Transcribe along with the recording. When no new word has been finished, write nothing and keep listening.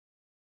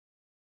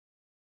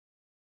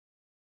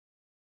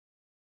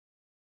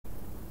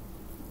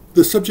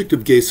The subject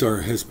of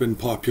Gesar has been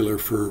popular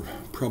for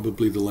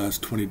probably the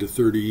last 20 to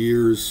 30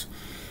 years.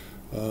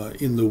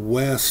 In the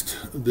West,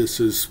 this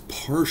is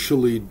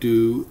partially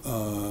due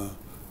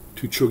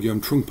to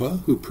Chogyam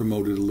Trungpa, who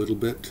promoted a little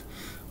bit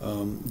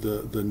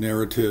the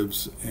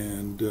narratives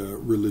and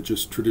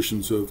religious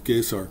traditions of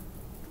Gesar.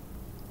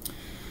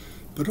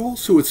 But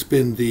also it's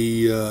been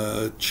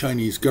the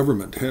Chinese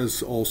government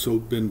has also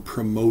been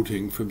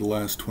promoting for the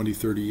last 20,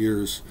 30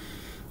 years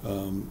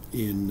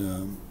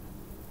in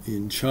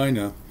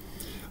China.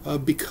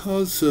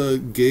 Because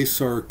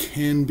Gesar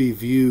can be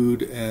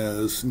viewed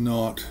as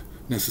not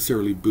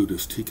necessarily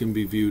Buddhist. He can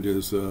be viewed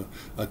as a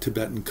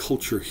Tibetan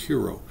culture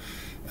hero.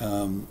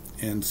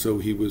 And so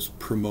he was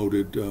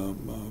promoted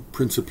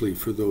principally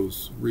for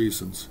those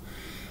reasons.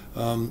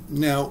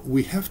 Now,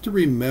 we have to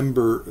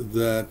remember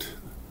that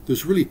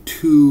there's really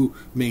two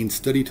main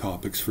study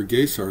topics for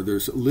Gesar.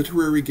 There's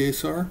literary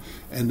Gesar,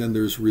 and then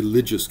there's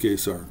religious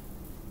Gesar.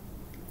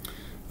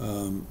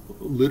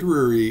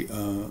 Literary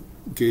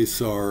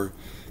Gesar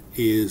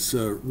is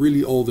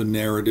really all the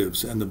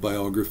narratives and the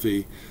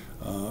biography.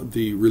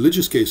 The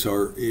religious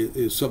Gesar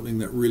is something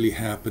that really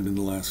happened in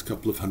the last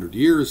couple of hundred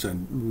years,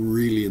 and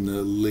really in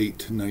the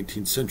late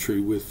 19th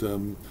century with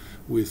Mipam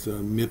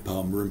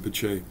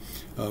Rinpoche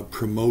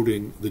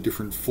promoting the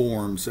different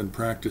forms and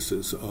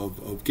practices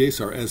of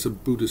Gesar as a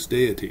Buddhist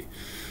deity,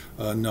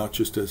 not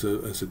just as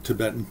a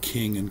Tibetan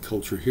king and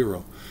culture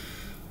hero.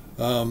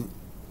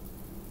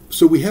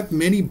 So we have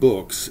many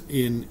books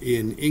in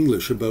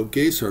English about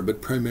Gesar,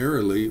 but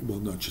primarily, well,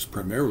 not just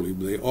primarily,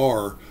 they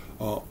are,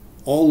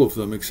 all of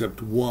them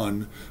except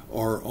one,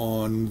 are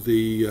on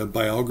the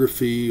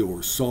biography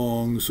or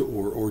songs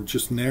or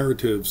just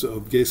narratives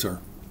of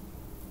Gesar.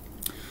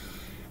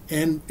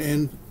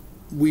 And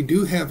we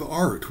do have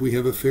art. We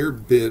have a fair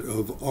bit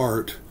of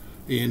art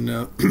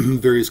in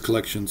various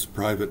collections,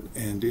 private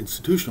and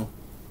institutional.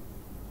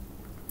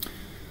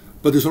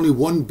 But there's only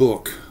one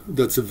book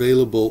that's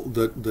available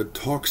that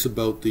talks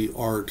about the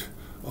art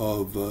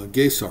of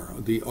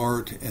Gesar, the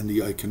art and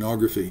the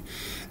iconography.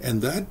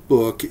 And that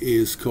book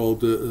is called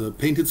The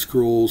Painted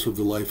Scrolls of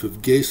the Life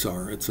of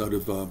Gesar. It's out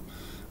of,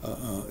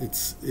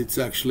 it's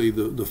actually,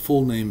 the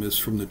full name is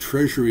From the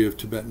Treasury of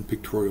Tibetan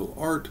Pictorial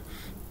Art,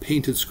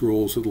 Painted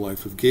Scrolls of the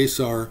Life of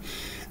Gesar.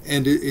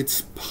 And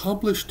it's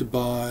published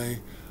by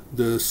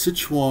the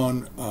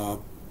Sichuan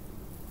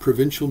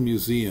Provincial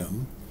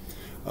Museum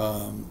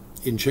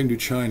in Chengdu,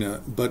 China,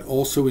 but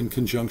also in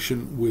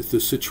conjunction with the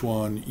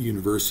Sichuan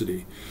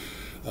University.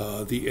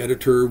 The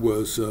editor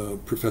was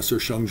Professor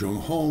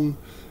Changhong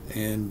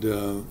and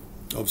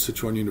of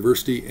Sichuan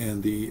University,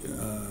 and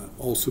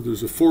also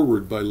there's a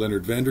foreword by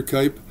Leonard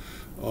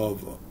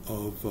of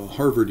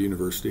Harvard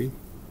University.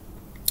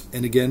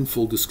 And again,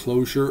 full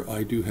disclosure,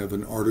 I do have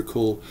an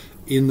article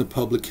in the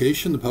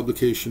publication. The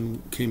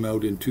publication came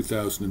out in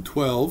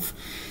 2012.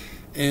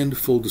 And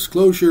full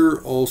disclosure,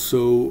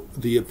 also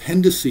the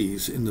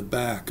appendices in the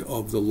back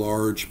of the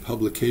large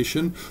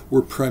publication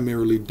were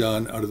primarily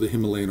done out of the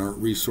Himalayan Art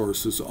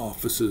Resources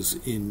offices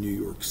in New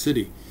York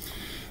City.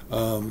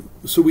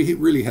 So we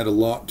really had a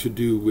lot to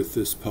do with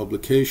this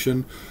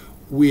publication.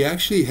 We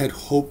actually had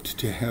hoped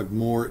to have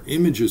more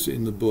images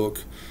in the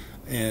book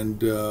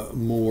and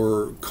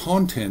more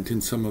content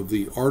in some of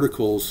the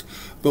articles,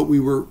 but we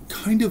were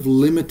kind of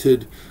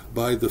limited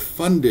by the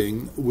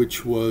funding,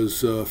 which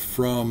was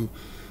from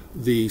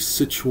the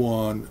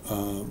Sichuan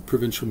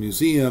Provincial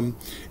Museum,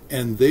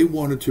 and they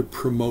wanted to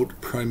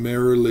promote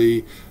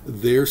primarily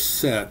their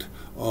set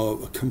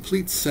of a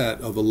complete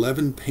set of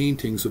 11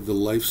 paintings of the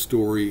life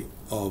story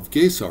of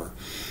Gesar.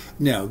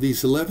 Now,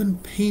 these 11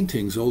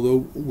 paintings,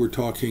 although we're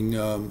talking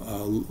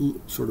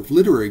sort of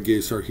literary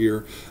Gesar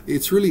here,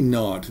 it's really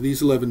not.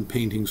 These 11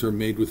 paintings are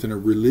made within a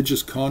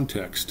religious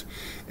context,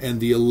 and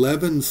the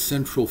 11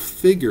 central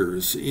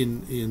figures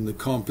in the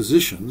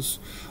compositions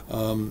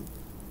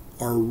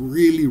are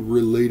really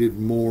related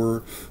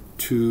more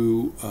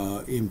to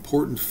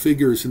important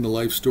figures in the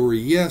life story,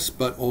 yes,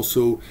 but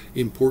also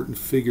important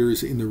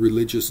figures in the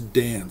religious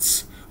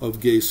dance of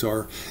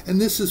Gesar. And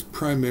this is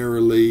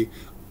primarily,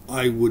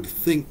 I would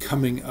think,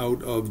 coming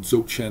out of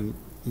Dzogchen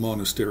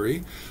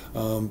Monastery,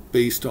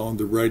 based on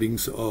the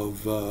writings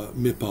of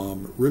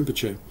Mipam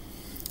Rinpoche.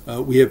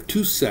 We have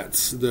two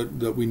sets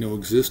that we know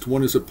exist.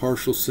 One is a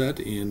partial set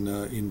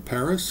in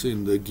Paris,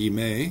 in the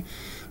Guimet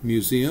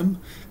Museum,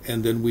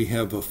 and then we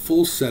have a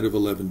full set of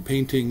 11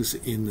 paintings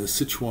in the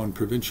Sichuan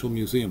Provincial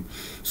Museum.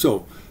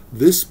 So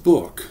this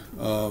book,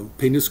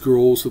 Painted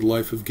Scrolls of the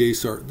Life of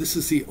Gesar, this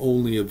is the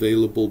only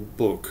available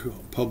book,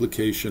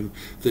 publication,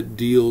 that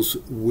deals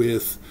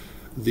with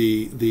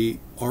the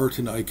art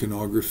and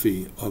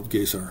iconography of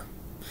Gesar.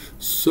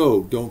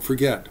 So don't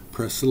forget,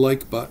 press the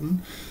like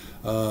button.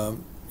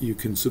 You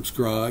can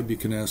subscribe, you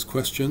can ask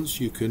questions,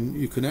 you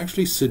can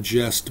actually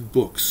suggest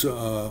books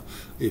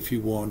if you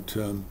want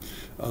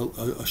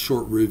a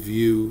short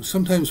review.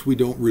 Sometimes we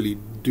don't really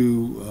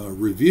do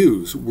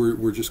reviews.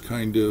 We're just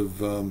kind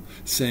of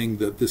saying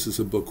that this is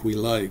a book we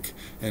like,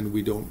 and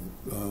we don't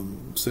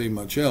say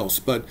much else.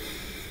 But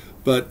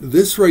But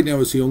this right now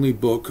is the only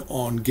book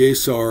on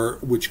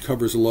Gesar which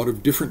covers a lot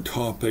of different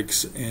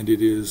topics, and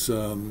it is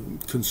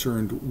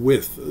concerned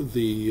with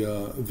the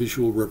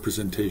visual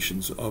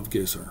representations of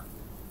Gesar.